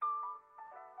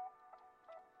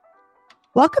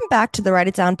Welcome back to the Write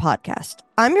It Down podcast.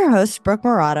 I'm your host, Brooke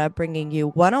Murata, bringing you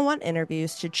one on one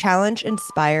interviews to challenge,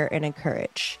 inspire, and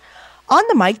encourage. On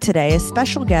the mic today is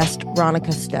special guest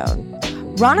Ronika Stone.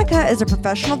 Ronika is a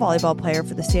professional volleyball player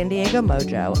for the San Diego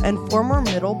Mojo and former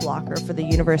middle blocker for the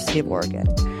University of Oregon.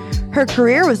 Her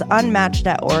career was unmatched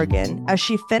at Oregon as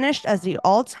she finished as the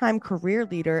all time career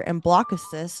leader in block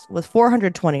assists with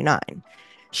 429.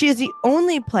 She is the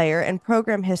only player in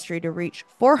program history to reach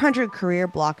 400 career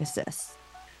block assists.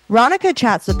 Ronika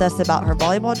chats with us about her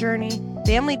volleyball journey,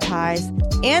 family ties,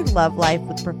 and love life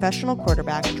with professional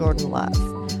quarterback Jordan Love.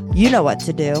 You know what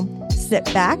to do. Sit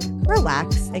back,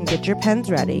 relax, and get your pens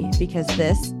ready because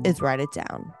this is Write It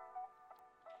Down.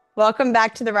 Welcome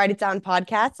back to the Write It Down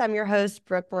podcast. I'm your host,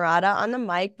 Brooke Murata, on the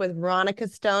mic with Ronika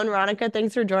Stone. Ronika,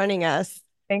 thanks for joining us.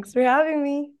 Thanks for having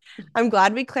me. I'm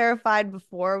glad we clarified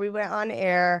before we went on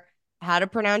air how to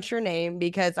pronounce your name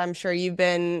because I'm sure you've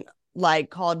been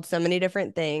called so many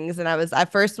different things. And I was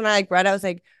at first when I read, I was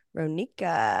like,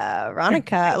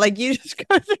 Ronika, you just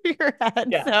go through your head.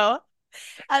 Yeah. So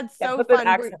that's Yeah, so put the fun.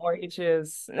 accent where you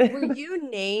choose. Were you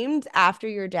named after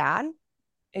your dad?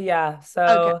 Yeah, Okay.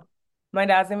 so my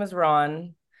dad's name is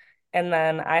Ron, and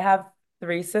then I have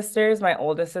three sisters. My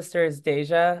oldest sister is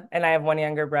Deja, and I have one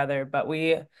younger brother. But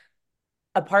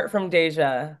apart from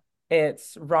Deja,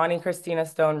 it's Ronnie Christina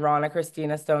Stone, Ronna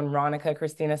Christina Stone, Ronika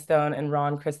Christina Stone, and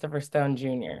Ron Christopher Stone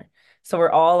Jr. So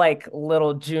we're all like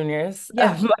little juniors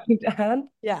Yeah. of my dad.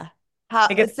 Yeah. How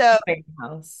It gets so exciting in the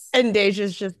house. and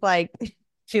Deja's just like,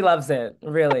 She loves it,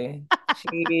 really.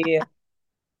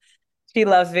 She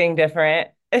loves being different.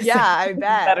 yeah, So I it's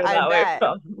bet. better I that way, bet.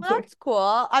 Well, probably. that's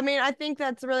cool. I mean, I think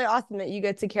that's really awesome that you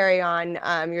get to carry on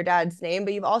your dad's name,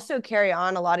 but you've also carry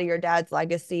on a lot of your dad's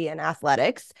legacy in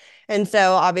athletics. And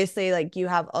so obviously, you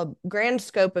have a grand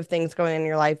scope of things going in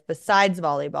your life besides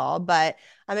volleyball. But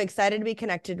I'm excited to be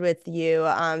connected with you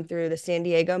through the San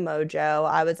Diego Mojo.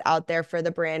 I was out there for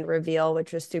the brand reveal,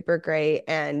 which was super great.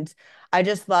 And I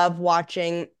just love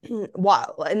watching in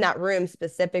that room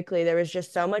specifically. There was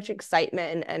just so much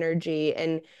excitement and energy.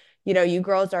 And you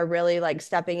girls are really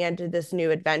stepping into this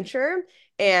new adventure.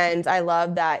 And I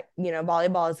love that,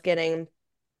 volleyball is getting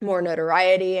more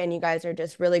notoriety and you guys are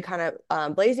just really kind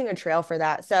of blazing a trail for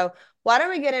that. So why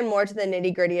don't we get in more to the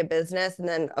nitty gritty of business? And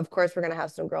then, of course, we're going to have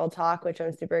some girl talk, which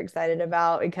I'm super excited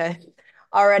about because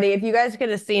already, if you guys could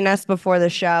have seen us before the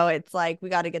show, it's like we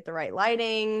got to get the right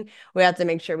lighting. We have to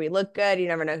make sure we look good. You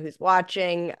never know who's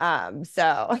watching.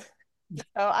 So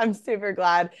I'm super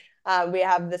glad we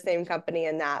have the same company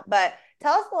in that. But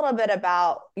tell us a little bit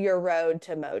about your road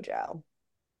to Mojo.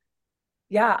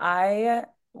 Yeah, I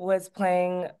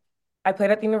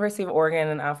played at the University of Oregon,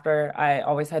 and after I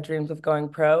always had dreams of going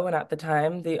pro. And at the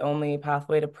time, the only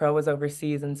pathway to pro was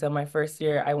overseas. And so my first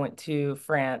year, I went to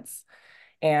France,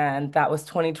 and that was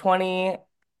 2020.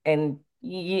 And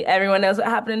everyone knows what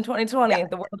happened in Yeah, 2020.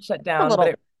 The world shut a down, but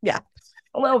little. Yeah.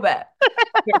 a little bit.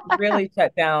 It really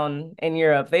shut down in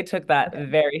Europe. They took that Okay.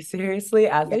 very seriously,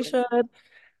 as Yeah. they should.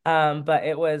 But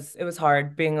it was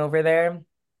hard being over there.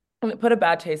 And it put a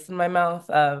bad taste in my mouth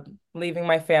of leaving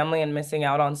my family and missing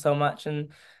out on so much. And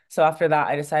so after that,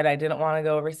 I decided I didn't want to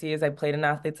go overseas. I played in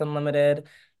Athletes Unlimited.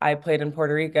 I played in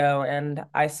Puerto Rico, and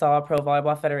I saw Pro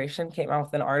Volleyball Federation came out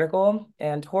with an article,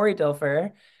 and Tori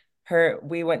Dilfer,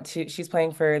 she's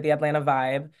playing for the Atlanta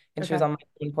Vibe, and she was Okay. on my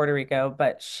team in Puerto Rico,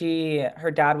 but her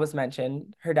dad was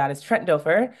mentioned. Her dad is Trent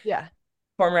Dilfer, Yeah.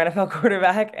 former NFL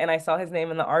quarterback, and I saw his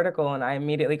name in the article, and I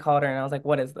immediately called her, and I was like,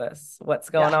 "What is this? What's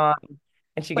going Yeah. on?"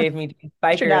 And she What's gave me your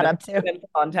Spiker dad to up to? put in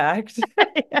contact.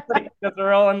 Yeah. Like, just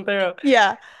rolling through.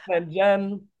 Yeah. And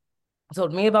Jen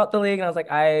told me about the league, and I was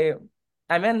like,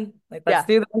 I'm in. Like, let's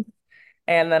Yeah. do this.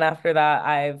 And then after that,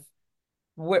 I've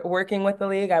working with the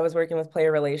league. I was working with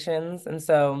player relations, and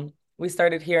so we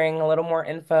started hearing a little more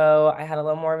info. I had a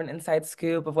little more of an inside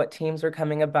scoop of what teams were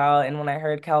coming about. And when I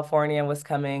heard California was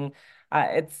coming,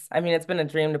 I mean, it's been a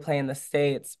dream to play in the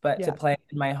States, but to Yeah. play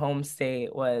in my home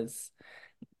state was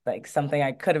like something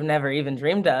I could have never even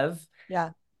dreamed of.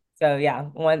 Yeah. So yeah,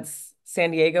 once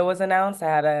San Diego was announced, I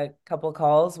had a couple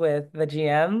calls with the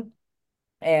GM,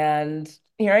 and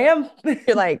here I am.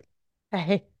 You're like,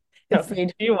 hey, Do it's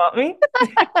me. you want me?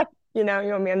 You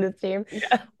want me on this team.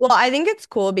 Yeah. Well, I think it's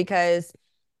cool because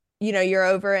you're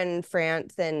over in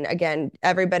France, and again,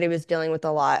 everybody was dealing with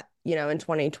a lot, in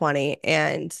 2020.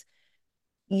 And,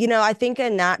 I think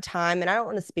in that time, and I don't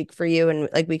want to speak for you, and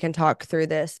we can talk through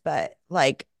this, but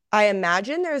I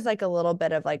imagine there's a little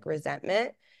bit of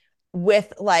resentment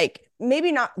with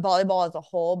maybe not volleyball as a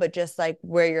whole, but just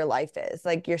where your life is,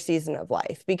 your season of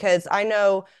life. Because I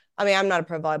know, I mean, I'm not a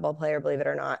pro volleyball player, believe it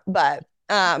or not, but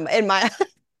in my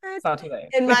It's not too late.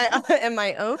 in my in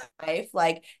my own life,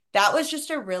 like that was just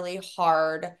a really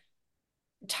hard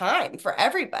time for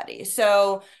everybody.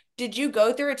 So, did you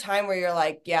go through a time where you're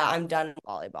like, yeah, I'm done with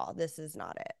volleyball. This is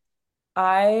not it.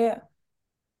 I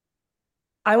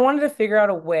I wanted to figure out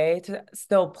a way to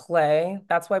still play.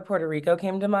 That's why Puerto Rico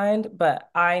came to mind. But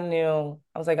I knew,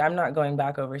 I was like, I'm not going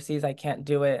back overseas. I can't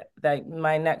do it. That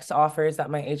my next offers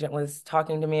that my agent was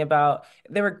talking to me about,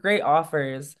 they were great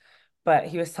offers, but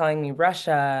he was telling me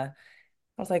Russia.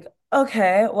 I was like,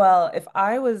 okay, well, if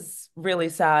I was really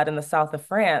sad in the south of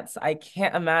France, I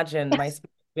can't imagine my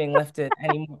spirit being lifted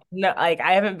anymore. No, like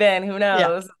I haven't been, who Yeah.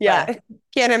 knows? Yeah. But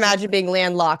Can't imagine being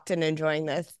landlocked and enjoying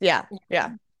this. Yeah.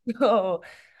 Yeah. so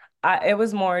it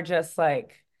was more just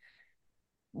like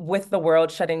with the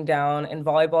world shutting down, and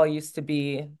volleyball used to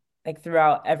be like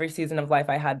throughout every season of life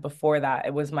I had before that,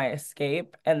 it was my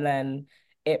escape. And then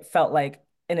it felt like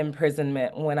an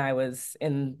imprisonment when I was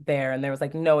in there, and there was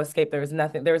like no escape. There was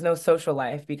nothing, there was no social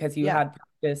life because you Yeah. had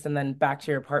practice and then back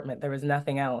to your apartment. There was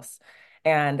nothing else.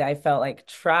 And I felt like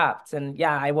trapped. And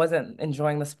yeah, I wasn't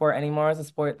enjoying the sport anymore. It was a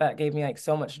sport that gave me like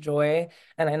so much joy.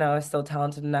 And I know I was still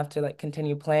talented enough to like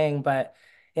continue playing. But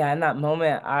yeah, in that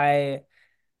moment, I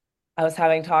was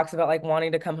having talks about like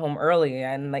wanting to come home early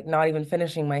and like not even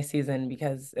finishing my season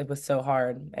because it was so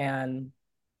hard. And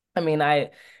I mean,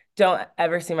 I don't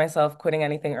ever see myself quitting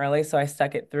anything early, so I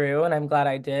stuck it through and I'm glad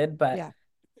I did. But Yeah.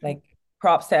 like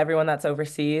props to everyone that's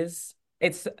overseas.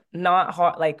 It's not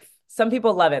hard. Like some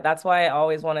people love it. That's why I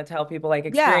always want to tell people like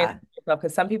experience Yeah. yourself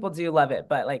because some people do love it,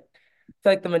 but like I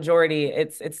feel like the majority,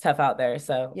 it's tough out there.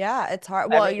 So Yeah, it's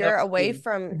hard. Well, everyone you're away overseas.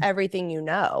 from everything you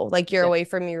know. Like you're Yeah. away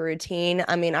from your routine.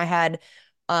 I mean, I had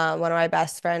one of my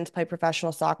best friends play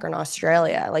professional soccer in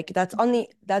Australia. Like that's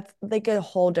like a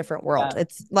whole different world. Yeah.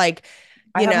 It's like,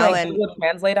 I have my and Google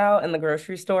Translate out in the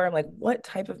grocery store. I'm like, what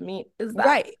type of meat is that?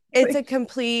 right. It's a Like,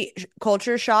 complete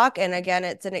culture shock. And again,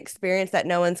 it's an experience that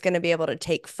no one's going to be able to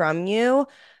take from you.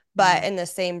 But mhm. in the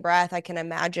same breath, I can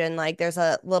imagine like there's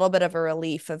a little bit of a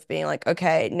relief of being like,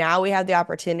 okay, now we have the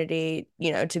opportunity,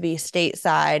 to be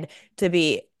stateside, to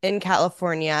be in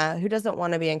California. Who doesn't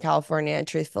want to be in California,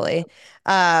 truthfully?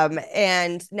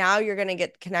 And now you're going to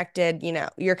get connected,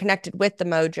 you're connected with the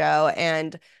Mojo.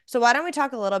 And so why don't we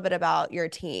talk a little bit about your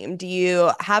team? Do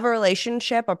you have a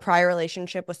relationship, a prior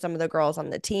relationship with some of the girls on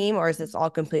the team, or is this all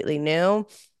completely new?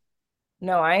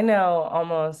 No, I know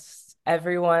almost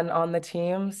everyone on the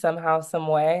team somehow, some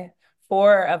way.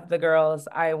 Four of the girls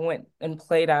I went and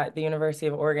played at the University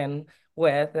of Oregon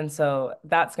with, and so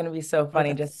that's going to be so Oh, funny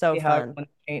that's just to so see how fun. everyone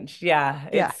changed. Yeah,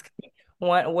 Yeah. it's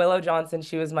one Willow Johnson.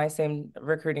 She was my same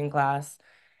recruiting class,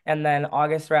 and then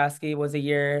August Rasky was a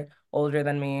year older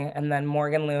than me, and then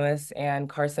Morgan Lewis and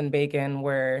Carson Bacon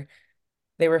were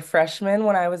they were freshmen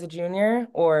when I was a junior,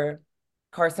 or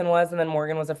Carson was, and then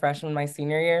Morgan was a freshman my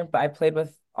senior year, but I played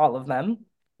with all of them.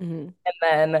 Mhm. And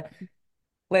then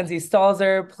Lindsay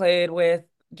Stalzer played with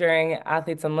during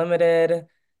Athletes Unlimited.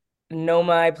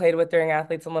 Noma I played with during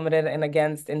Athletes Unlimited and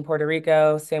against in Puerto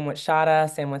Rico. Same with Shada,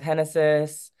 same with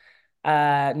Hennesis.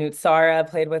 Newt Sara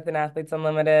played with in Athletes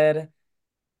Unlimited.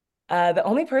 The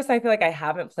only person I feel like I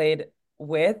haven't played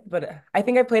with, but I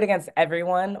think I played against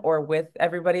everyone or with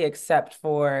everybody except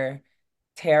for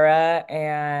Tara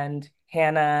and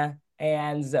Hannah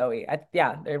and Zoe.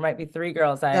 Yeah, there might be three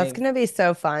girls That's I've. gonna be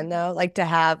so fun though. Like to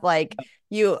have like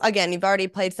you again, you've already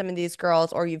played some of these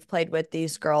girls or you've played with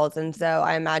these girls. And so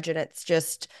I imagine it's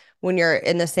just when you're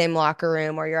in the same locker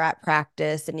room or you're at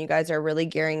practice and you guys are really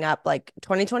gearing up, like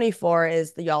 2024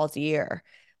 is the y'all's year.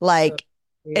 So Like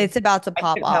it's about to I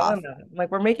pop keep telling off. them,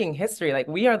 like, we're making history. Like,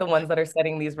 we are the ones that are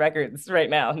setting these records right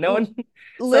now. No L- one,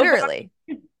 so far, Literally.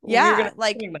 we're gonna Yeah. be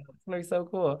Like doing that. It's gonna be so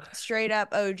cool. straight up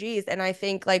OGs. And I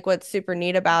think like what's super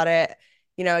neat about it,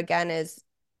 again, is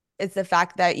it's the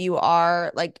fact that you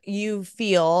are like you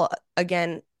feel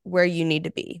again where you need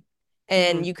to be.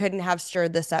 And Mhm. you couldn't have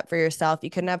stirred this up for yourself. You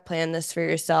couldn't have planned this for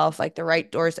yourself. Like the right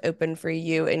doors open for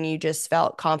you and you just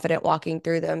felt confident walking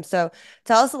through them. So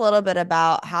tell us a little bit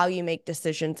about how you make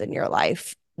decisions in your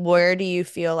life. Where do you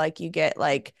feel like you get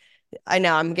like I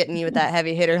know I'm getting you with that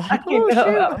heavy hitter, I like, know oh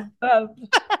shoot. that was tough.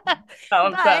 That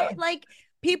was But tough. like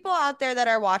people out there that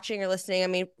are watching or listening, I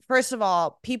mean, first of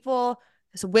all, people,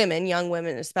 so women, young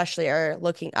women especially, are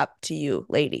looking up to you,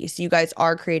 ladies. You guys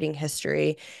are creating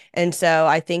history. And so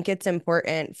I think it's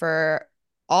important for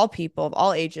all people of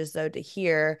all ages, though, to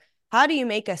hear how do you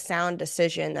make a sound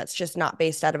decision that's just not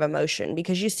based out of emotion?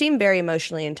 Because you seem very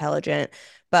emotionally intelligent,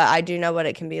 but I do know what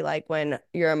it can be like when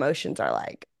your emotions are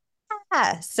like,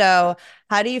 ah. So,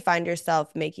 how do you find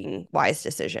yourself making wise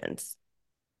decisions?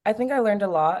 I think I learned a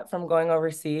lot from going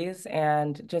overseas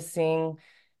and just seeing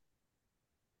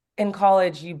in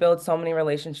college you build so many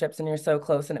relationships and you're so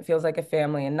close and it feels like a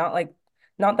family and not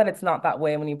that it's not that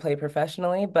way when you play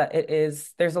professionally, but it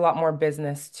is there's a lot more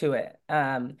business to it.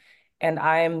 And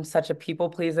I'm such a people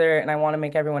pleaser and I want to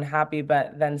make everyone happy,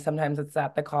 but then sometimes it's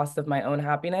at the cost of my own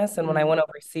happiness. And when I Mm. went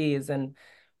overseas, and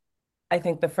I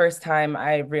think the first time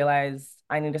I realized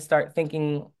I need to start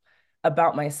thinking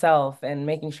about myself and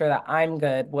making sure that I'm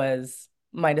good was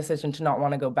my decision to not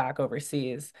want to go back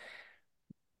overseas.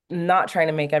 Not trying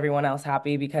to make everyone else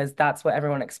happy because that's what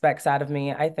everyone expects out of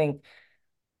me. I think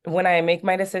when I make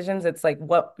my decisions, it's like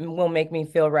what will make me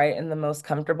feel right and the most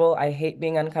comfortable. I hate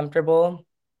being uncomfortable.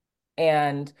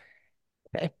 And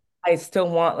Okay. I still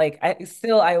want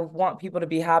I want people to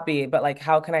be happy, but like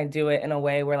how can I do it in a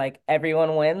way where like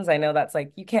everyone wins? I know that's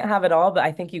like you can't have it all, but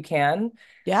I think you can. And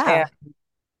Yeah.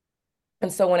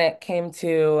 and so when it came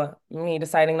to me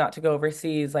deciding not to go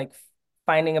overseas, like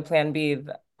finding a plan B,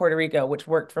 Puerto Rico, which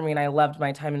worked for me and I loved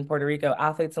my time in Puerto Rico,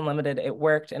 Athletes Unlimited, it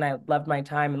worked and I loved my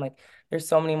time and like there's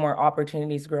so many more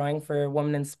opportunities growing for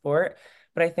women in sport.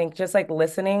 But I think just like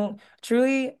listening,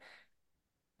 truly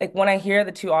like when I hear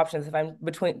the two options, if I'm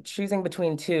between choosing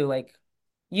between two, like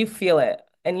you feel it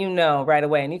and you know right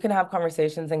away. And you can have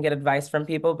conversations and get advice from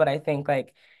people, but I think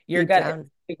like your Deep gut down.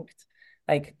 instinct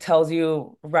like tells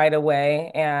you right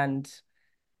away. And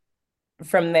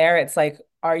from there, it's like,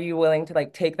 are you willing to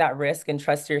like take that risk and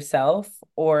trust yourself,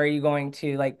 or are you going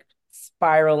to like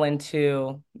spiral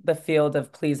into the field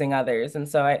of pleasing others? And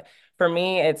so for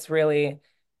me, it's really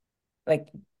like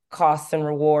cost and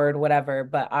reward, whatever.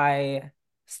 But I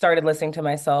started listening to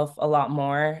myself a lot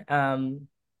more,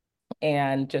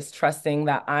 and just trusting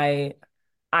that I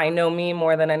know me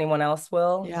more than anyone else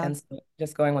will, Yeah. and so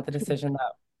just going with the decision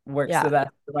that works the Yeah.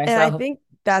 best for And I myself. think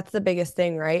that's the biggest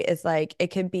thing, right? Is like it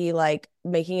could be like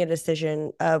making a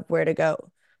decision of where to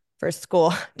go for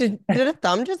school. Did a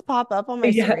thumb just pop up on my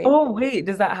Yeah. screen? Oh, wait,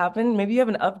 does that happen? Maybe you have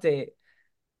an update.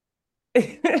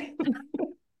 That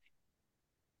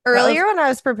was Earlier when I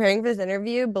was preparing for this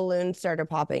interview, balloons started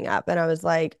popping up and I was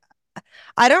like,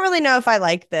 I don't really know if I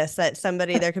like this that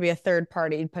somebody there could be a third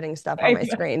party putting stuff on I my know.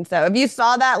 screen. So if you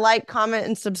saw that, like, comment,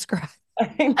 and subscribe.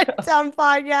 I know. Sound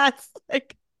fine, yes.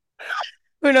 Like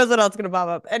who knows what else is gonna pop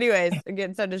up. Anyways, I'm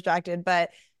getting so distracted. But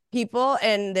people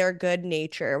in their good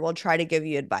nature will try to give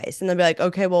you advice and they'll be like,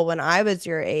 okay, well, when I was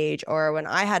your age or when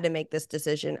I had to make this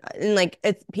decision, and like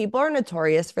it's people are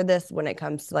notorious for this when it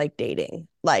comes to like dating.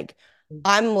 Like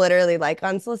I'm literally like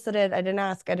unsolicited. I didn't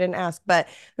ask, but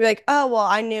we're like, oh, well,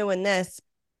 I knew when this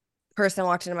person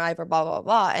walked into my life or blah, blah,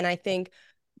 blah. And I think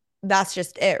that's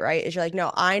just it, right? Is you're like, no,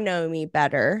 I know me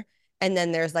better. And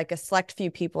then there's like a select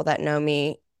few people that know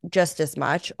me just as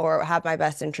much or have my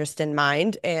best interest in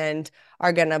mind and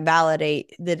are going to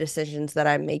validate the decisions that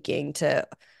I'm making to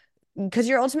because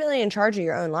you're ultimately in charge of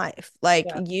your own life. Like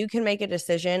Yeah. you can make a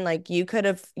decision. Like you could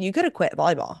have quit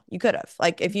volleyball. You could have.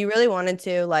 Like if you really wanted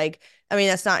to, like, I mean,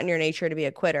 that's not in your nature to be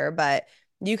a quitter, but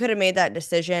you could have made that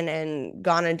decision and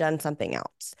gone and done something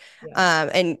else. Yeah.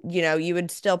 And you would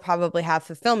still probably have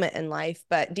fulfillment in life,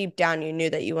 but deep down you knew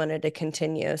that you wanted to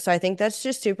continue. So I think that's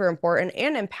just super important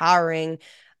and empowering.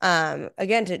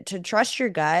 Again, to trust your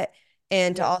gut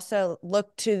and to Yeah. also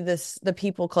look to the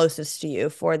people closest to you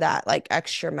for that like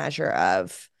extra measure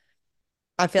of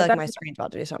I feel But like that's my screen's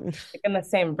about to do something. like in the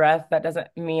same breath, that doesn't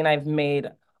mean I've made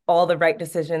all the right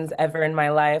decisions ever in my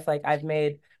life. Like I've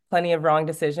made plenty of wrong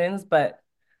decisions, but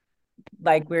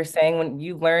like we were saying, when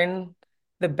you learn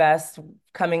the best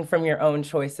coming from your own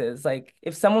choices. Like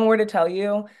if someone were to tell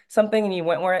you something and you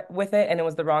went with it and it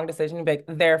was the wrong decision, you'd be like,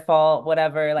 their fault,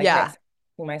 whatever. Like Yeah. next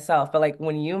to myself. But like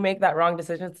when you make that wrong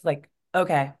decision, it's like,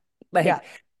 okay, Yeah. like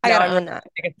I now gotta I'm ready own that. to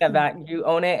take a step back. You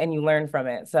own it and you learn from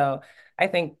it. So I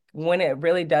think when it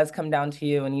really does come down to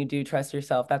you and you do trust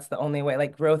yourself, that's the only way.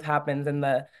 Like growth happens in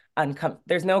the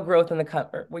there's no growth in the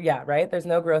comfort. Well, yeah, right. There's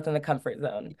no growth in the comfort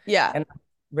zone. Yeah, And that's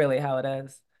really how it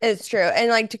is. it's true. And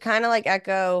like to kind of like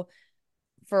echo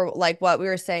for like what we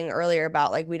were saying earlier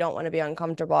about like we don't want to be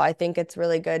uncomfortable. I think it's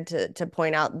really good to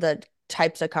point out the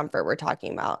types of comfort we're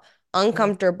talking about. Mhm.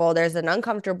 Uncomfortable, there's an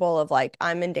uncomfortable of like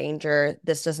I'm in danger,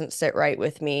 this doesn't sit right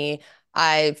with me.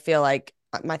 I feel like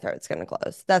my throat's going to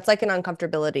close. That's like an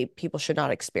uncomfortability people should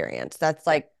not experience. That's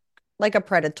Yeah. like a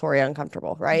predatory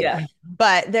uncomfortable, right? Yeah.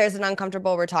 But there's an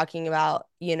uncomfortable we're talking about,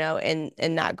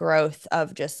 in that growth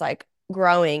of just like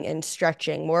growing and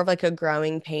stretching, more of like a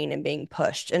growing pain and being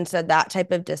pushed. And so that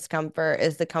type of discomfort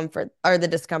is the comfort or the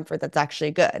discomfort that's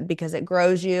actually good because it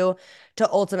grows you to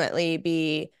ultimately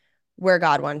be where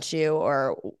God wants you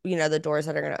or, the doors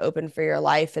that are going to open for your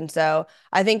life. And so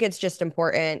I think it's just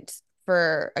important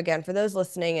for, again, for those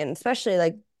listening and especially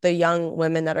like the young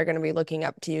women that are going to be looking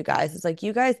up to you guys. It's like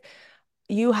you guys,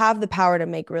 you have the power to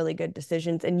make really good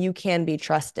decisions and you can be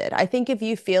trusted. I think if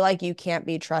you feel like you can't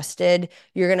be trusted,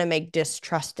 you're going to make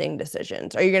distrusting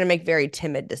decisions or you're going to make very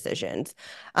timid decisions.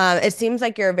 It seems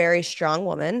like you're a very strong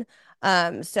woman.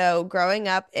 So growing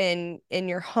up in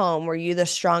your home, were you the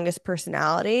strongest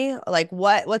personality? Like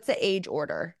what's the age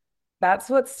order? That's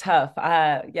what's tough.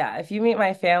 Yeah, if you meet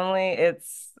my family,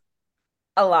 it's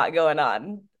a lot going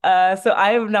on. So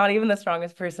I am not even the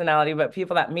strongest personality, but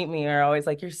people that meet me are always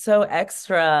like, "You're so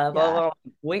extra." Blah, Yeah. blah, blah.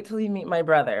 Wait till you meet my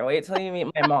brother. Wait till you meet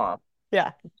my mom.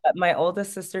 Yeah. But my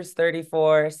oldest sister's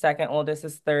 34, second oldest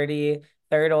is 30,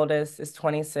 third oldest is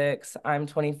 26, I'm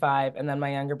 25, and then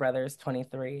my younger brother is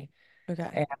 23.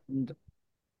 Okay. And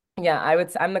yeah,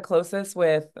 I'm the closest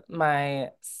with my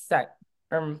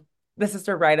um the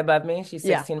sister right above me. She's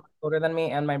Yeah. 16 months older than me,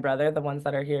 and my brother, the ones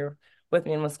that are here with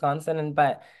me in Wisconsin. And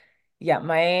but yeah,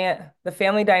 my the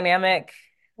family dynamic,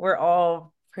 we're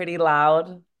all pretty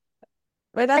loud.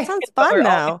 Wait, that sounds But fun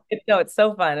though. no, it's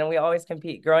so fun, and we always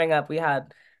compete. Growing up, we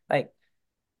had like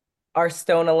our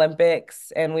stone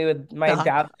Olympics, and my Stop.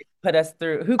 dad like, put us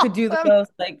through who could do the Awesome.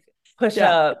 most like push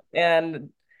Yeah. up and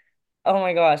oh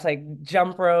my gosh, like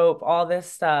jump rope, all this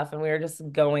stuff, and we were just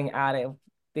going at it.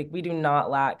 Like, we do not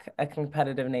lack a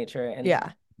competitive nature in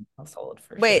Yeah. the household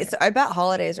for Wait, sure. so I bet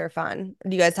holidays are fun.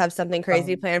 Do you guys have something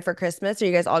crazy Um, planned for Christmas? Are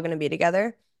you guys all going to be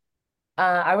together?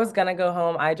 I was gonna go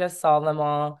home. I just saw them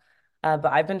all. But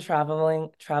I've been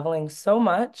traveling so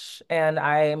much, and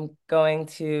I'm going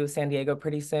to San Diego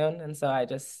pretty soon. And so I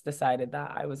just decided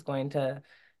that I was going to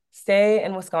stay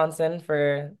in Wisconsin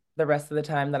for the rest of the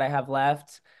time that I have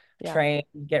left, Yeah. train,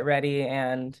 get ready,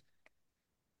 and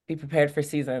be prepared for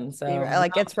season. So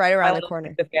Like it's right I around the love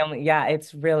corner. the family. Yeah,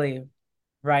 it's really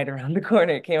right around the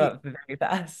corner. It came up very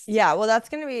fast. Yeah, well, that's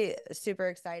going to be super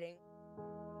exciting.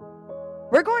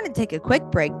 We're going to take a quick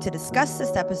break to discuss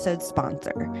this episode's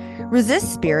sponsor.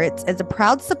 Resist Spirits is a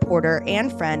proud supporter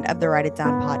and friend of the Write It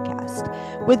Down podcast.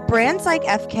 With brands like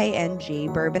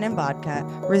FKNG, Bourbon and Vodka,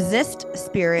 Resist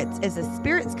Spirits is a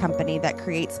spirits company that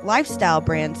creates lifestyle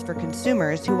brands for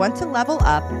consumers who want to level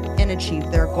up and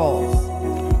achieve their goals.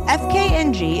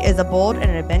 FKNG is a bold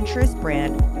and adventurous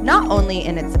brand, not only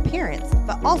in its appearance,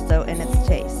 but also in its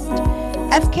taste.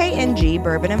 FKNG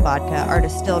Bourbon and Vodka are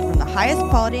distilled from the highest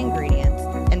quality ingredients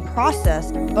and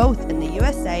processed both in the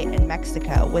USA and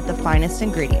Mexico with the finest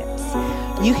ingredients.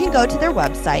 You can go to their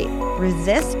website,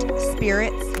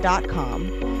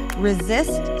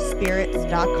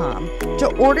 resistspirits.com, to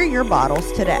order your bottles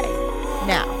today.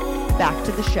 Now, back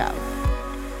to the show.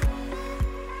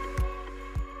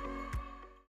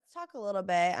 Talk a little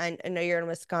bit. I know you're in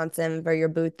Wisconsin for your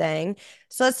booth thing.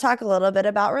 So let's talk a little bit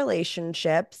about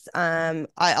relationships. I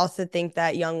also think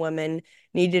that young women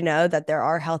need to know that there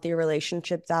are healthy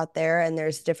relationships out there and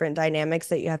there's different dynamics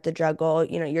that you have to juggle.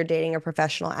 You know, you're dating a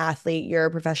professional athlete, you're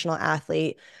a professional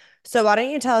athlete. So why don't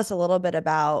you tell us a little bit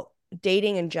about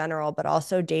dating in general, but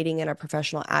also dating in a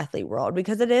professional athlete world?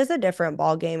 Because it is a different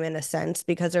ball game in a sense,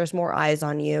 because there's more eyes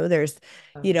on you. There's,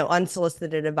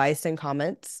 unsolicited advice and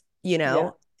comments,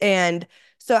 Yeah. and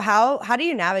so how do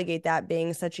you navigate that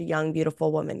being such a young,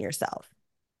 beautiful woman yourself?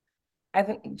 I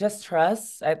think just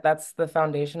trust. That's the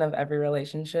foundation of every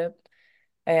relationship.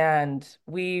 And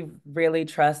we really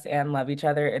trust and love each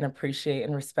other and appreciate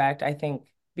and respect. I think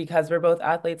because we're both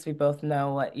athletes, we both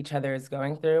know what each other is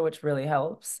going through, which really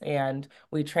helps. And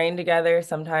we train together.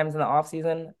 Sometimes in the off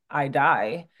season, I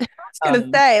die. I was gonna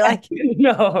say, And, like,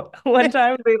 no, one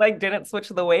time they like didn't switch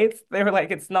the weights. They were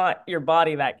like, it's not your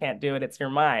body that can't do it, it's your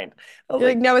mind. I was you're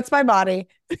like, like, no, it's my body.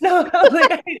 no, I was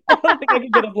like, I don't think I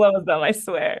can get a blow with them, I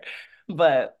swear.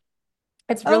 But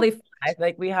it's Oh, really fun. I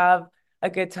like we have a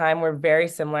good time. We're very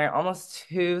similar, almost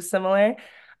too similar.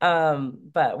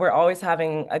 But we're always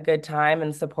having a good time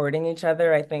and supporting each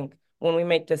other. I think when we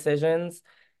make decisions,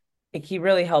 he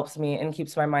really helps me and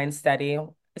keeps my mind steady,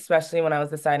 especially when I was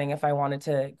deciding if I wanted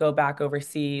to go back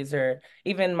overseas or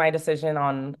even my decision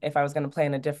on if I was going to play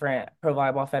in a different Pro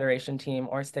Volleyball Federation team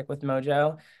or stick with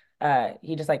Mojo.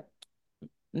 He just like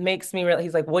makes me really,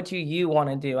 he's like, what do you want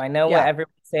to do? I know what yeah,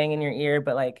 everyone's saying in your ear,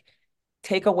 but like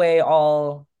take away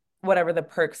all whatever the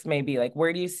perks may be. Like,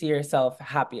 where do you see yourself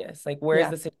happiest? Like, where is yeah,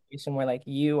 the situation where like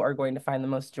you are going to find the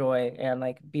most joy and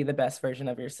like be the best version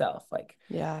of yourself? Like,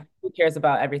 yeah. who cares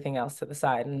about everything else to the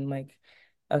side? And I'm like,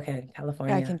 okay, Yeah, I can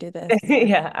California. do this.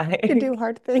 Yeah, I can do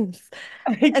hard things.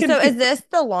 I And can so do is this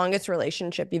the longest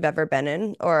relationship you've ever been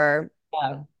in? Or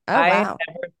yeah. oh I wow.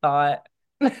 never thought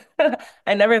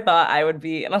I never thought I would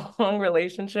be in a long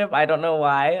relationship. I don't know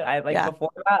why. I like Yeah. before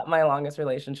that, my longest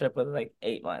relationship was like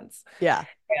 8 months. Yeah.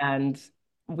 And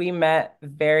we met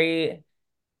very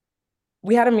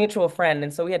we had a mutual friend,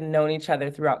 and so we had known each other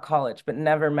throughout college, but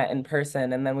never met in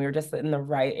person. And then we were just in the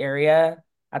right area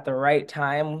at the right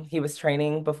time. He was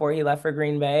training before he left for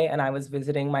Green Bay, and I was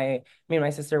visiting me and my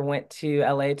sister went to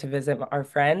LA to visit our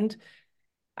friend.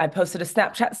 I posted a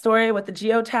Snapchat story with the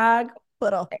geotag,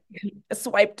 Little.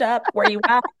 swiped up, where you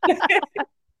at? Where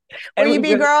And you we be,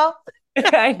 really, girl?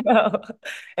 I know.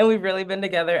 And we've really been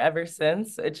together ever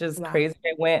since. It's just Wow. crazy.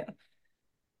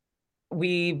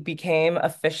 We became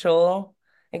official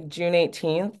like June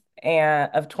 18th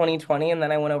of 2020. And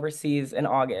then I went overseas in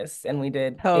August and we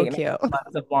did So eight and a cute. half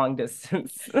months of long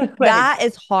distance. Like, That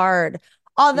is hard. yeah.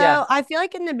 Although I feel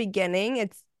like in the beginning,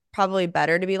 it's probably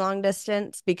better to be long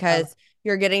distance Yeah. because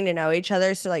you're getting to know each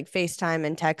other. So, like FaceTime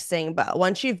and texting. But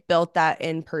once you've built that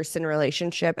in person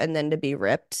relationship and then to be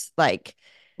ripped, like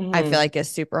I feel Mhm. like is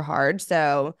super hard.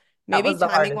 So, That maybe was the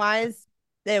timing hardest. wise,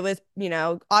 it was,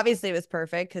 obviously it was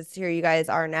perfect because here you guys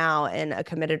are now in a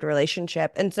committed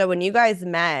relationship. And so, when you guys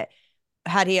met,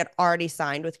 had he had already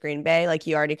signed with Green Bay? Like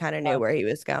you already kind of knew Yeah. where he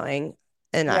was going.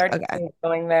 And He I, already okay. was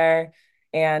going there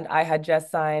and I had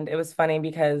just signed. It was funny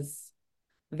because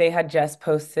they had just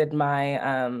posted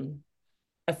my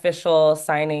official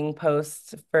signing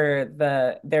post for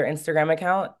their Instagram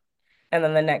account. And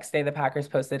then the next day the Packers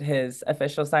posted his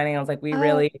official signing. I was like, we Oh,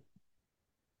 really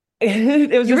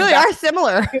it was you just really bad. are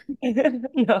similar.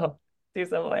 No, too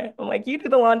similar. I'm like, you do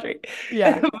the laundry.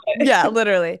 Yeah. Yeah,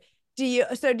 literally. Do you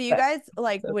But, guys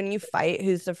like so, when you fight,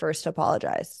 who's the first to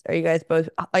apologize? Are you guys both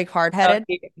like no, hard-headed?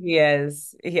 he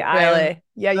is. I'm Really?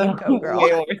 Yeah, you go, girl.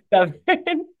 way more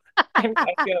stubborn. I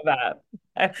feel bad.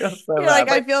 I feel so You're like,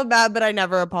 bad. I Like, feel bad, but I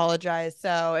never apologize,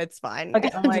 so it's fine. okay,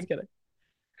 I'm I'm just like, kidding.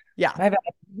 Yeah. my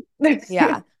bad.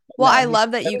 Yeah. Well, No, I he's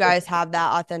love that you guys have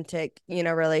that authentic,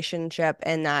 relationship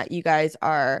and that you guys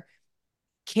are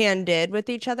candid with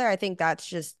each other. I think that's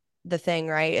just the thing,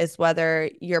 right? Is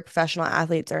whether you're professional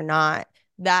athletes or not,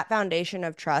 that foundation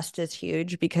of trust is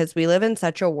huge because we live in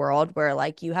such a world where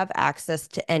like you have access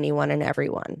to anyone and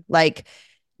everyone. Like,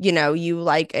 you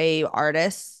like a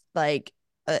artist, like,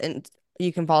 and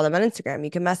you can follow them on Instagram,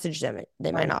 you can message them.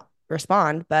 They might fine. not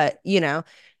respond, but you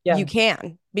Yeah,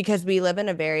 can because we live in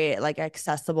a very like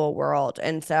accessible world.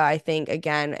 And so I think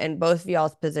again, in both of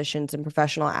y'all's positions in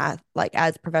like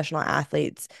as professional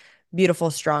athletes, beautiful,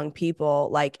 strong people,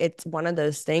 like it's one of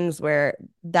those things where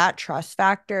that trust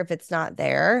factor, if it's not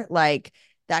there, like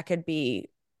that could be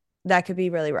that could be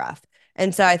really rough.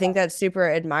 And so I think that's super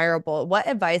admirable. What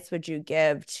advice would you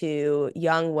give to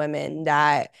young women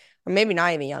that, or maybe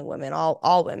not even young women,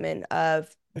 all women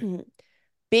of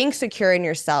being secure in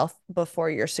yourself before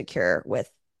you're secure with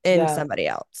in yeah. somebody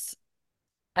else?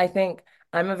 I think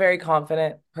I'm a very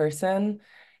confident person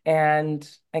and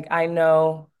like I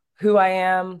know who I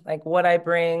am, like what I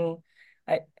bring.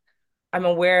 I I'm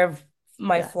aware of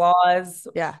my Yes. flaws.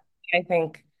 Yeah. I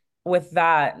think with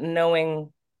that,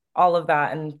 knowing all of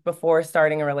that and before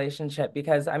starting a relationship,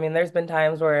 because I mean, there's been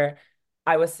times where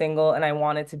I was single and I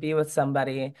wanted to be with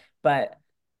somebody, but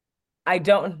I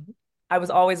don't, I was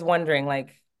always wondering,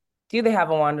 like, do they have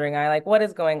a wandering eye? Like, what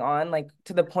is going on? Like,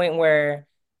 to the point where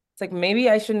it's like, maybe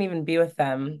I shouldn't even be with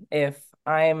them if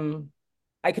I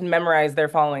can memorize their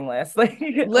following list, like,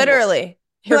 Literally.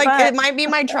 You're for like, fun. it might be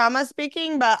my trauma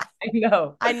speaking, but I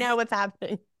know. I know what's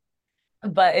happening.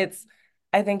 But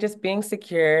I think just being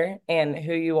secure in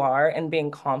who you are and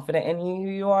being confident in who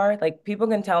you are. Like people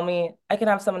can tell me, I can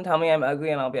have someone tell me I'm ugly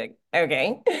and I'll be like,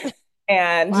 okay.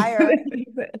 And Liar.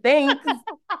 thanks.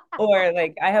 Or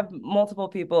like I have multiple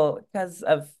people because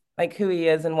of like who he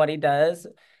is and what he does.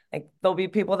 Like there'll be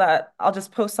people that I'll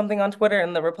just post something on Twitter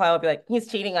and the reply will be like, he's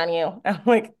cheating on you. I'm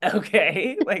like,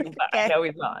 okay. Like, but I Okay. know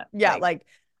he's not. Yeah, Like, like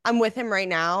I'm with him right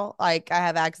now. Like I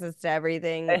have access to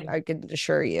everything. I can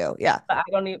assure you. Yeah. I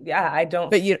don't need, yeah, I don't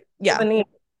But feel the yeah, need.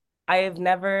 I have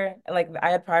never like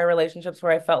I had prior relationships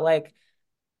where I felt like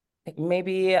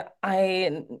maybe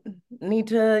need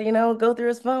to, go through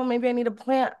his phone. Maybe I need to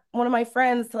plant one of my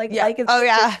friends to yeah. like his Oh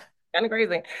yeah. kind of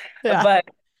crazy. Yeah. But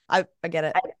I get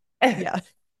it. I Yeah.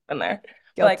 in there.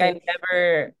 But like I Guilty.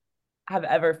 never have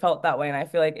ever felt that way. And I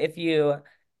feel like if you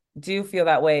do feel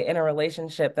that way in a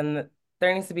relationship, then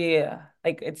there needs to be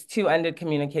like it's two-ended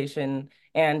communication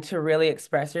and to really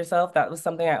express yourself. That was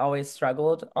something I always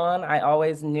struggled on. I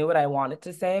always knew what I wanted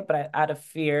to say, but out of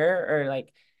fear or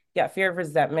like, yeah, fear of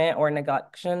resentment or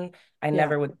neglection, I Yeah.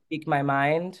 never would speak my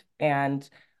mind and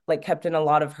like kept in a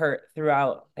lot of hurt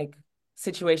throughout like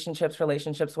situationships,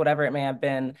 relationships, whatever it may have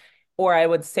been. Or I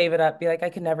would save it up, be like, I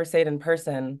could never say it in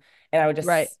person. And I would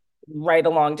Right. just write a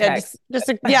long Yeah, text.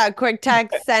 yeah, quick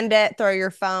text, send it, throw your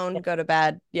phone, go to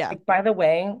bed. Yeah. Like, by the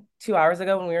way, 2 hours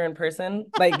ago when we were in person,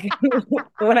 like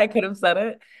when I could have said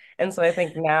it. And so I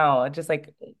think now, just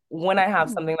like when I have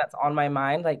something that's on my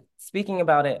mind, like speaking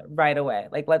about it right away,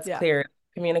 like let's Yeah. clear it.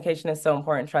 Communication is so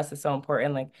important, trust is so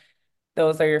important. Like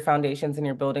those are your foundations and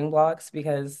your building blocks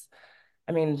because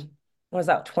I mean, what was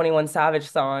that 21 Savage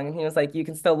song? And he was like, you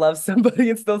can still love somebody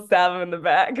and still stab him in the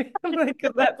back. I'm like,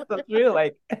 because that's so true.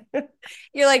 Like,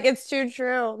 You're like, it's too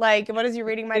true. Like, what is you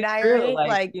reading my it's true. diary? Like,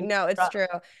 Like, you no, it's trust. true.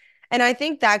 And I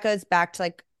think that goes back to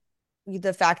like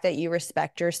the fact that you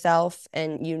respect yourself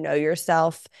and you know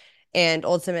yourself and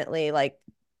ultimately like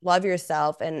love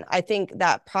yourself. And I think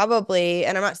that probably,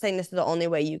 and I'm not saying this is the only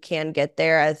way you can get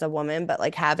there as a woman, but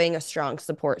like having a strong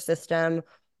support system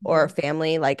or Mhm.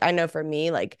 family, like I know for me,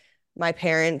 like my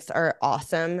parents are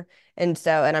awesome. And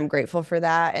so, and I'm grateful for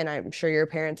that. And I'm sure your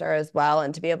parents are as well.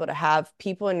 And to be able to have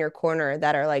people in your corner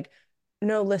that are like,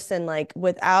 no, listen, like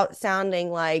without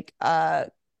sounding like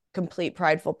complete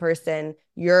prideful person,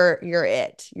 you're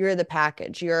it, you're the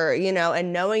package, you're,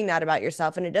 and knowing that about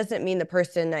yourself. And it doesn't mean the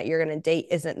person that you're going to date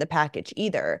isn't the package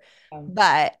either, Um,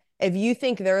 but if you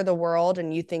think they're the world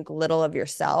and you think little of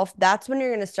yourself, that's when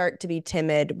you're going to start to be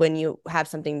timid when you have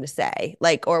something to say,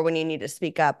 like, or when you need to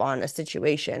speak up on a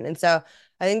situation. And so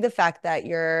I think the fact that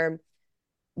your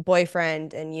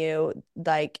boyfriend and you,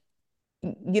 like,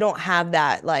 you don't have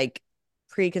that like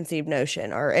preconceived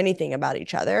notion or anything about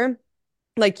each other,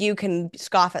 like you can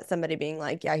scoff at somebody being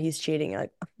like, yeah, he's cheating. You're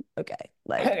like, okay,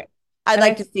 like okay. I'd And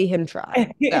like to see him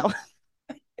try. So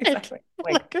exactly.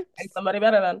 Like, like, find somebody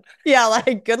better than. yeah,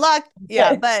 like good luck.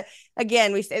 Yeah. But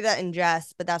again, we say that in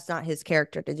jest, but that's not his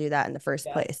character to do that in the first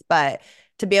Yeah. place. But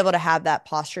to be able to have that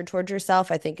posture towards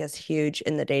yourself, I think is huge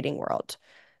in the dating world.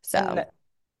 So And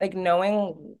like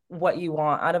knowing what you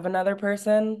want out of another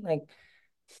person, like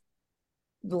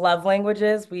love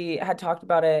languages, we had talked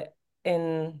about it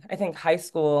in, I think, high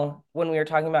school when we were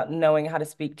talking about knowing how to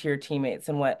speak to your teammates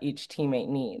and what each teammate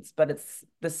needs. But it's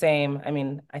the same. I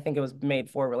mean, I think it was made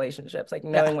for relationships, like yeah.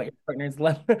 knowing what your partner's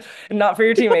love, not for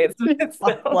your teammates.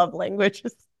 So Love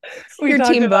languages. we Your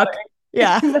talked team about book. it.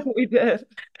 Yeah. We did.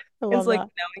 I It's love like that.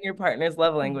 knowing your partner's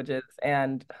love languages.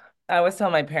 And I always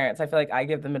tell my parents, I feel like I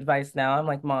give them advice now. I'm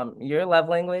like, Mom, your love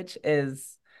language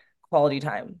is quality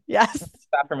time, Yes.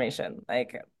 affirmation.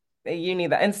 Like, you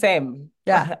need that. And same,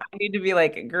 Yeah. I need to be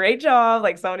like, great job.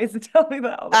 Like, someone needs to tell me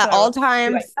that all the At time. all Be like,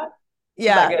 times. "Ah, was that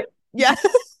Yeah. good? Yeah.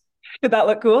 Did that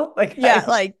look cool?" Like, Yeah.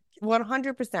 Like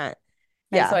 100%.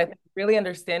 and so Yeah. I think really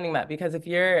understanding that because if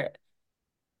your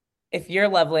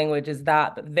love language is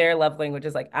that, but their love language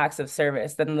is like acts of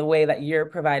service, then the way that you're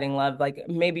providing love, like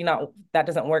maybe not, that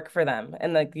doesn't work for them.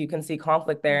 And like you can see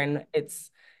conflict there. And it's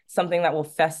something that will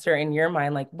fester in your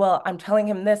mind, like, well, I'm telling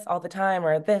him this all the time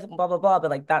or this, blah, blah, blah. But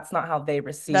like that's not how they That's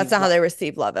receive not how love. they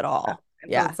receive love at all. And so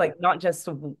Yeah. it's like not just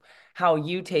how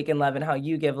you take in love and how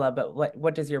you give love, but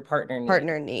what does your partner need?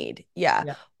 Partner need. Yeah.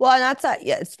 Yeah. Well, and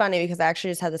yeah, it's funny because I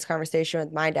actually just had this conversation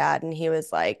with my dad and he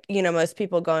was like, most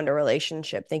people go into a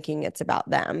relationship thinking it's about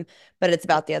them, but it's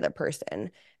about the other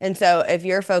person. And so if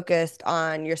you're focused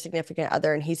on your significant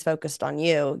other and he's focused on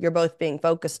you, you're both being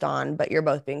focused on, but you're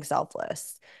both being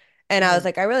selfless. And I was Mhm.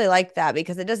 like, I really like that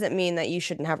because it doesn't mean that you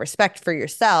shouldn't have respect for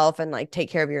yourself and like take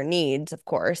care of your needs, of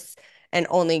course, and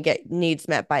only get needs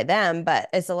met by them. But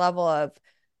it's a level of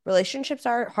relationships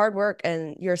are hard work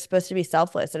and you're supposed to be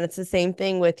selfless. And it's the same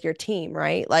thing with your team,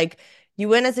 right? Like you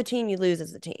win as a team, you lose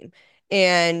as a team.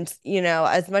 And,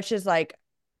 as much as like,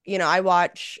 I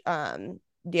watch the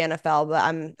NFL, but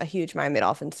I'm a huge Miami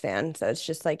Dolphins fan. So it's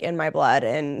just like in my blood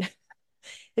and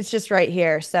it's just right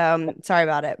here. So sorry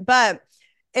about it. But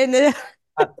in the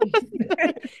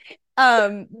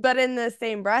Uh, but in the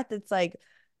same breath, it's like,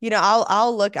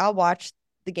 I'll watch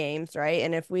the games, right?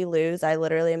 And if we lose, I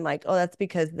literally am like, oh, that's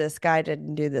because this guy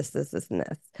didn't do this, and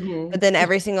this. But mhm. then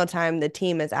every single time the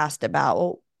team is asked about,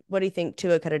 well, what do you think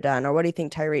Tua could have done? Or what do you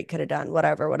think Tyreek could have done?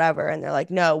 Whatever, whatever. And they're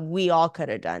like, no, we all could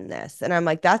have done this. And I'm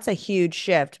like, that's a huge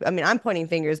shift. I mean, I'm pointing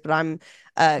fingers, but I'm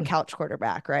a couch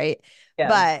quarterback, right?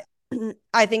 Yes. But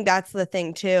I think that's the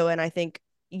thing too. And I think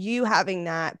you having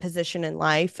that position in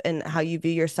life and how you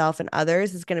view yourself and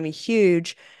others is going to be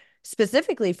huge,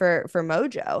 specifically for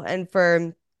Mojo and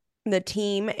for the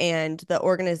team and the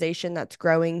organization that's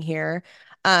growing here.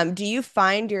 Do you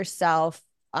find yourself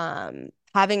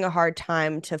having a hard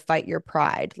time to fight your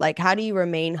pride? Like, how do you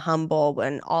remain humble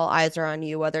when all eyes are on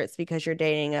you, whether it's because you're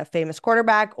dating a famous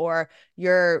quarterback or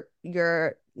your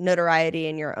notoriety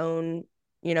in your own,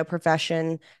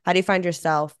 profession? How do you find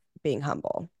yourself being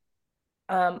humble?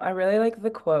 I really like the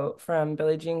quote from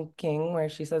Billie Jean King where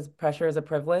she says pressure is a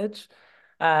privilege.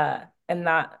 And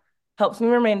that helps me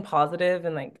remain positive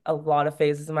in like a lot of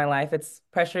phases of my life. It's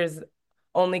pressure is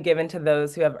only given to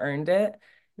those who have earned it.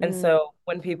 And Mm, so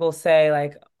when people say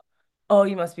like, oh,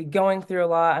 you must be going through a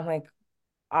lot. I'm like,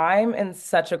 I'm in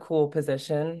such a cool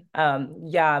position.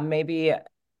 Yeah, maybe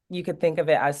you could think of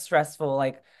it as stressful,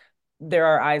 like there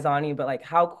are eyes on you, but like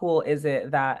how cool is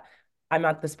it that I'm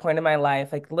at this point in my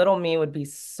life? Like little me would be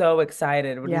so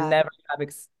excited, would Yeah. never have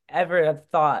ever have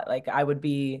thought like I would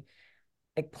be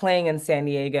like playing in San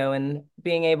Diego and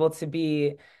being able to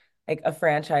be like a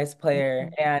franchise player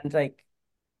and like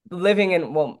living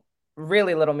in, well,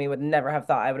 really little me would never have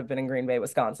thought I would have been in Green Bay,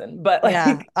 Wisconsin. But Yeah.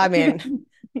 like I mean,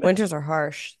 winters are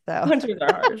harsh, though. winters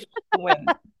are harsh.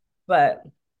 Win. But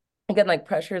again, like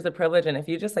pressure is a privilege. And if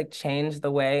you just like change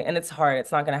the way, and it's hard,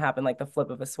 it's not going to happen like the flip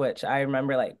of a switch. I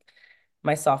remember like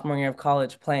my sophomore year of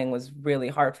college playing was really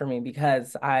hard for me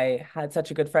because I had such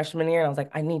a good freshman year. And I was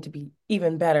like, I need to be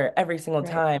even better every single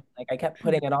Right. time. Like I kept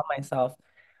putting it on myself.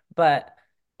 But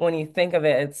when you think of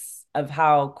it, it's of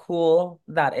how cool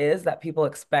that is that people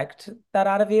expect that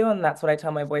out of you. And that's what I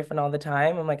tell my boyfriend all the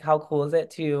time. I'm like, how cool is it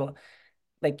to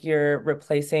like you're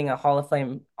replacing a Hall of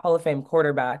Fame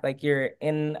quarterback. Like you're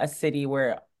in a city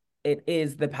where it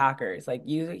is the Packers. Like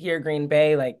you hear Green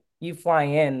Bay, like you fly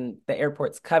in, the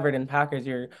airport's covered in Packers.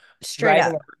 You're Straight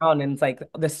driving up. around and it's like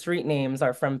the street names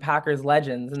are from Packers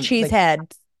legends and like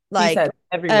Cheeseheads, he said like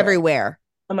everywhere. everywhere.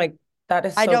 I'm like, that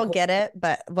is I so don't cool. get it,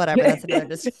 but whatever. That's another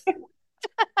just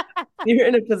You're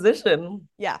in a position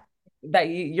yeah. that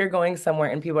you're going somewhere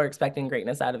and people are expecting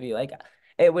greatness out of you. Like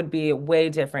it would be way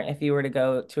different if you were to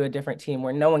go to a different team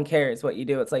where no one cares what you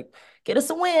do. It's like, get us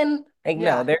a win. Like, no,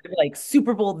 Yeah. they're like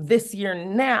Super Bowl this year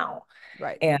now.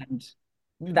 Right. And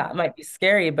that might be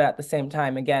scary, but at the same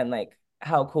time, again, like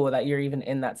how cool that you're even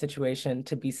in that situation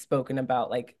to be spoken about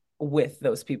like with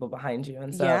those people behind you.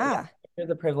 And so yeah, Yeah. there's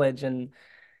a privilege and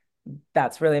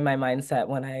that's really my mindset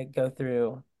when I go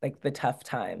through like the tough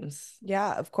times.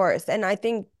 Yeah, of course. And I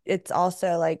think it's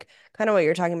also like kind of what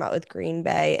you're talking about with Green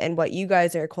Bay and what you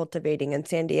guys are cultivating in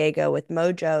San Diego with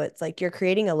Mojo. It's like you're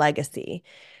creating a legacy.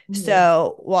 Mhm.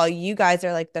 So while you guys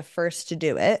are like the first to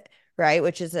do it, right,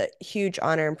 which is a huge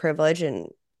honor and privilege, and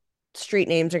street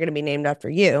names are going to be named after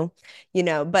you,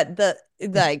 but the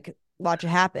like watch it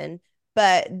happen.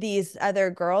 But these other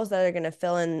girls that are going to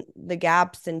fill in the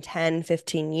gaps in 10,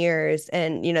 15 years,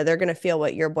 and they're going to feel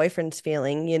what your boyfriend's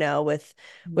feeling,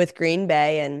 with Green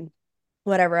Bay and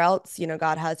whatever else,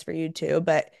 God has for you too.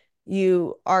 But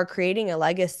you are creating a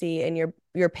legacy and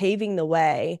you're paving the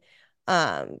way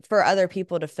for other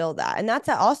people to fill that. And that's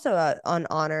also an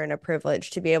honor and a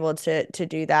privilege to be able to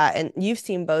do that. And you've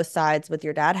seen both sides with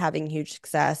your dad having huge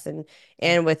success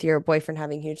and with your boyfriend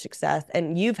having huge success,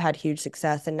 and you've had huge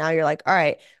success. And now you're like, all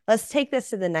right, let's take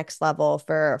this to the next level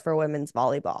for women's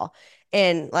volleyball.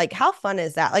 And like, how fun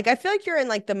is that? Like, I feel like you're in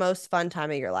like the most fun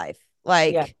time of your life. Yeah,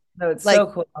 Like, no, it's like so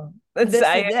cool. It's this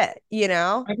is it.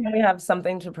 I really have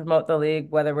something to promote the league,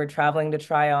 whether we're traveling to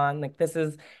try on. Like this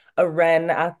is a Ren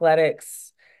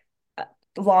Athletics uh,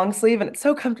 long sleeve, and it's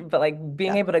so comfortable. But like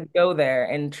being Yeah. able to go there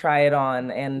and try it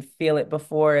on and feel it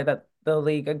before that the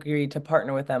league agreed to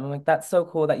partner with them. I'm like, that's so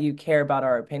cool that you care about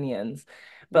our opinions.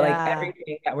 But like Yeah.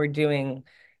 everything that we're doing,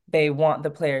 they want the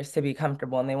players to be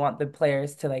comfortable and they want the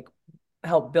players to like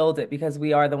help build it because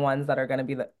we are the ones that are going to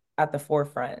be at the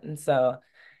forefront. And so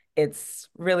it's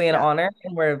really an Yeah. honor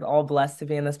and we're all blessed to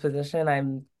be in this position.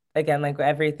 I'm again like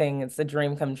everything, it's a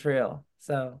dream come true.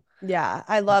 So Yeah.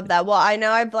 I love that. Well, I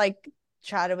know I've like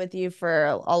chatted with you for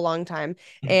a long time,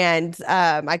 and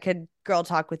I could girl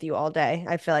talk with you all day.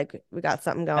 I feel like we got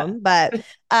something yeah. going.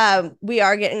 But we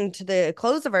are getting to the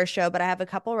close of our show, but I have a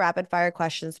couple rapid fire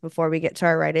questions before we get to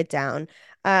our write it down.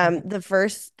 Okay. The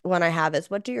first one I have is,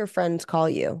 what do your friends call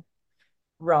you?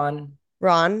 Ron.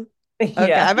 Ron? Okay.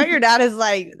 Yeah. I bet your dad is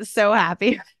like so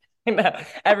happy. I know.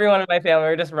 Everyone in my family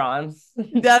are just Rons.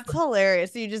 That's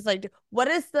hilarious. So you just like, what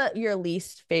is your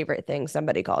least favorite thing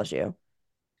somebody calls you?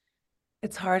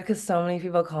 It's hard because so many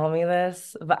people call me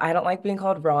this, but I don't like being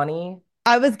called Ronnie.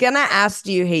 I was gonna ask,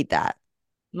 do you hate that?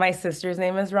 My sister's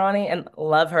name is Ronnie and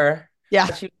love her, Yeah.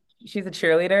 but she's a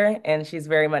cheerleader and she's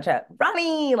very much at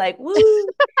Ronnie, like woo.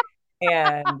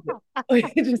 And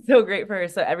it's just so great for her.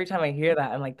 So every time I hear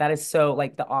that, I'm like, that is so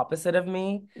like the opposite of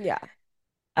me. Yeah.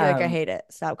 You're like, I Um, hate it.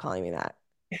 Stop calling me that.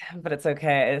 but it's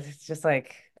okay. It's just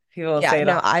like people will Yeah, say it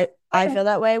no, all. I feel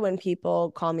that way when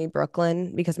people call me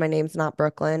Brooklyn because my name's not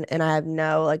Brooklyn, and I have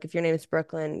no like, if your name's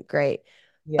Brooklyn, great.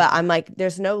 But Yeah. I'm like,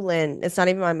 there's no Lynn. It's not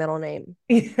even my middle name.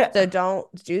 So Yeah. don't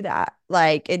do that.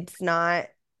 Like it's not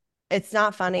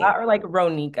funny. That or like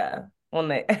Ronika when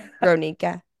they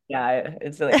Ronika. yeah,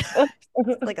 it's like oh.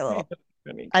 It's like a little,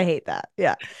 I Ronika. hate that.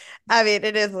 Yeah. I mean,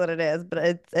 it is what it is,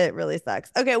 but it really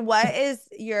sucks. Okay, what is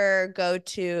your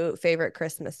go-to favorite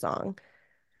Christmas song?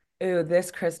 Ooh,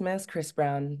 this Christmas, Chris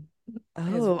Brown. His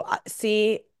Oh,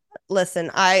 see, listen,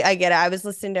 I get it. I was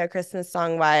listening to a Christmas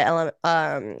song by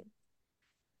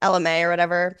LMA or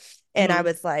whatever, and I Mhm.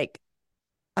 was like,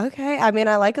 okay. I mean,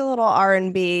 I like a little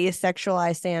R&B,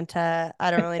 sexualized Santa.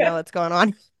 I don't really know what's going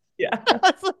on. Yeah. I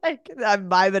was like, I'm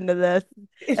vibing to this.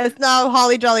 It's not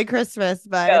Holly Jolly Christmas,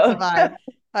 but it's a No. vibe.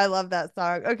 I love that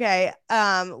song. Okay.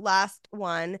 Last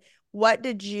one.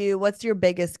 What's your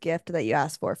biggest gift that you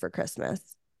asked for Christmas?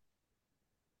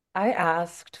 I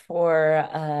asked for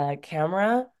a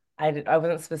camera. I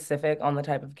wasn't specific on the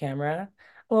type of camera.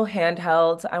 A little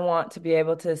handheld. I want to be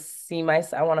able to see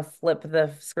I want to flip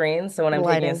the screen so when I'm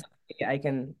taking a Lighting. selfie, I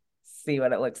can see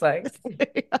what it looks like.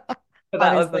 So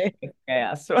that was the Obviously. biggest thing I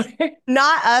asked for.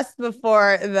 Not us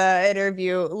before the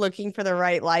interview looking for the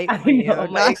right light I for know, you.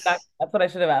 Not exactly. That's what I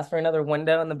should have asked for, another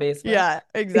window in the basement. Yeah,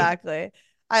 exactly.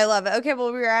 I love it. Okay,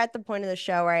 well, we are at the point of the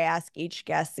show where I ask each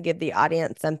guest to give the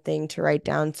audience something to write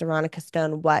down. So, Ronika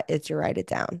Stone, what is your write it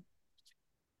down?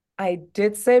 I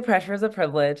did say pressure is a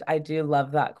privilege. I do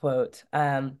love that quote.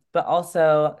 But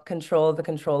also control the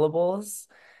controllables.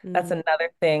 That's Mm,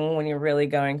 another thing when you're really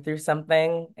going through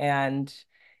something and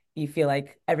you feel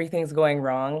like everything's going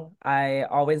wrong. I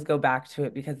always go back to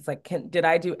it because it's like, did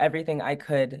I do everything I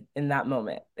could in that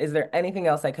moment? Is there anything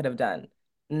else I could have done?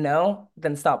 No,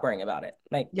 then stop worrying about it.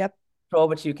 Like, yep. control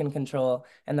what you can control,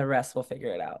 and the rest will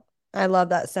figure it out. I love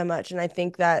that so much. And I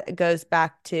think that goes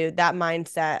back to that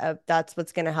mindset of that's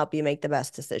what's going to help you make the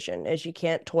best decision is you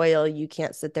can't toil, you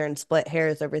can't sit there and split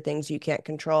hairs over things you can't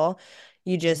control.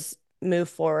 You just move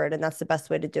forward and that's the best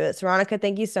way to do it. So Veronica,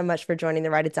 thank you so much for joining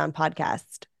the Write It Down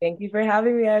podcast. Thank you for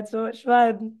having me. I had so much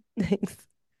fun. Thanks.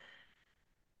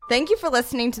 Thank you for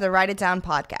listening to the Write It Down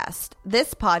podcast.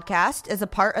 This podcast is a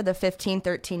part of the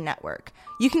 1513 network.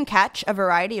 You can catch a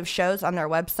variety of shows on their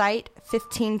website,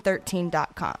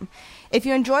 1513.com. If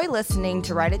you enjoy listening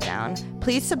to Write It Down,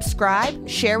 please subscribe,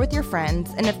 share with your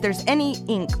friends, and if there's any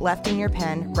ink left in your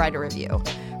pen, write a review.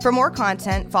 For more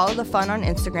content, follow the fun on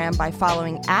Instagram by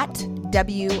following at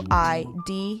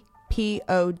WIDPOD.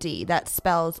 That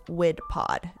spells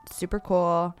WIDPod. It's super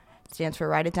cool. Stands for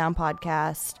Write It Down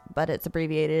Podcast, but it's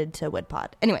abbreviated to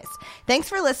WIDPod. Anyways, thanks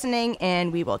for listening,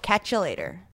 and we will catch you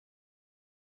later.